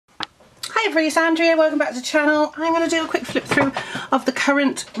Hi everybody, it's Andrea, welcome back to the channel. I'm going to do a quick flip through of the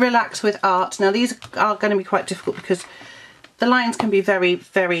current Relax with Art. Now these are going to be quite difficult because the lines can be very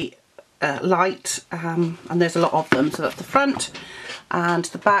light and there's a lot of them. So that's the front and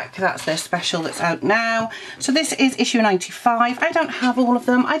the back, that's their special that's out now. So this is issue 95. I don't have all of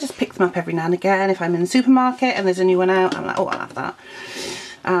them, I just pick them up every now and again. If I'm in the supermarket and there's a new one out, I'm like, oh, I'll have that.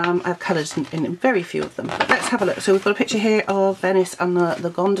 I've colours in very few of them, but let's have a look. So we've got a picture here of Venice and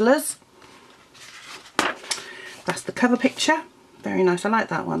the gondolas. That's the cover picture, very nice. I like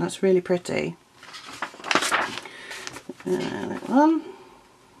that one, that's really pretty. That one.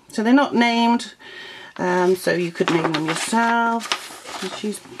 So they're not named, so you could name them yourself.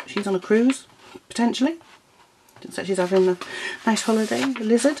 She's on a cruise, potentially. Looks like she's having a nice holiday. The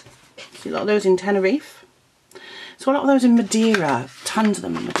lizard, see a lot of those in Tenerife. So a lot of those in Madeira, tons of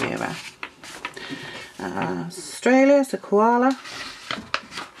them in Madeira. Australia, it's a koala.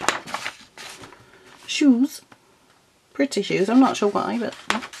 Shoes, pretty shoes, I'm not sure why, but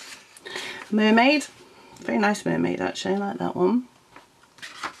mermaid, very nice mermaid actually, I like that one.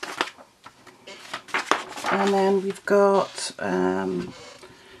 And then we've got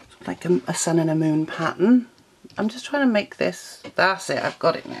like a sun and a moon pattern. I'm just trying to make this, that's it, I've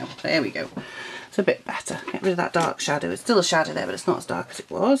got it now, there we go. It's a bit better, get rid of that dark shadow. It's still a shadow there, but it's not as dark as it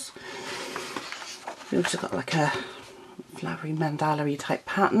was. We've also got like a flowery mandala-y type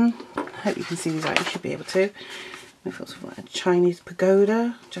pattern. I hope you can see these out, you should be able to. We've also got a Chinese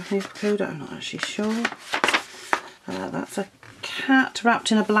pagoda, Japanese pagoda, I'm not actually sure. That's a cat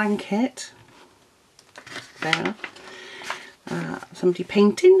wrapped in a blanket. Fair enough. Somebody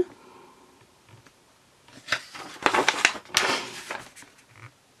painting.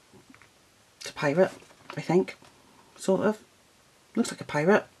 It's a pirate, I think. Sort of. Looks like a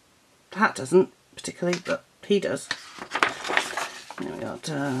pirate. The hat doesn't particularly, but he does. Then we got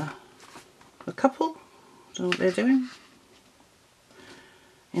a couple. I don't know what they're doing.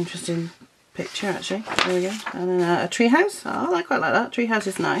 Interesting picture actually. There we go. And then a treehouse. Oh, I quite like that. Treehouse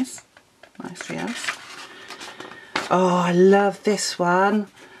is nice. Nice treehouse. Oh, I love this one.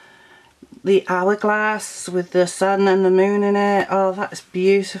 The hourglass with the sun and the moon in it. Oh, that's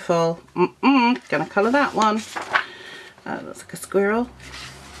beautiful. Gonna colour that one. Looks like a squirrel.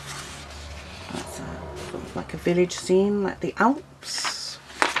 That's sort of like a village scene, like the Alps.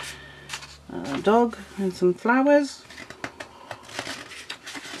 A dog and some flowers.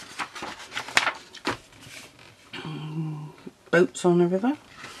 Boats on the river.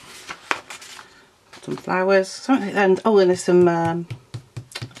 Some flowers, something, and oh, and there's some there's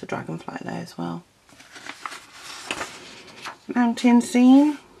a dragonfly there as well. Mountain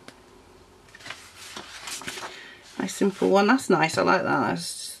scene. Nice simple one. That's nice. I like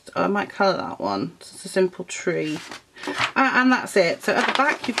that. I might colour that one. It's a simple tree. And that's it. So at the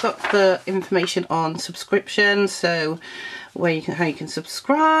back you've got the information on subscription, so where you can, how you can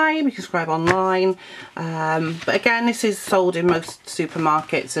subscribe. You can subscribe online, but again this is sold in most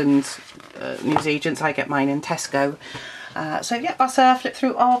supermarkets and newsagents. I get mine in Tesco. So yeah, that's a flip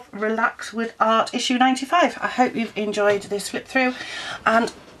through of Relax with Art issue 95. I hope you've enjoyed this flip through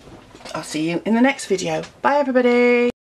and I'll see you in the next video. Bye everybody.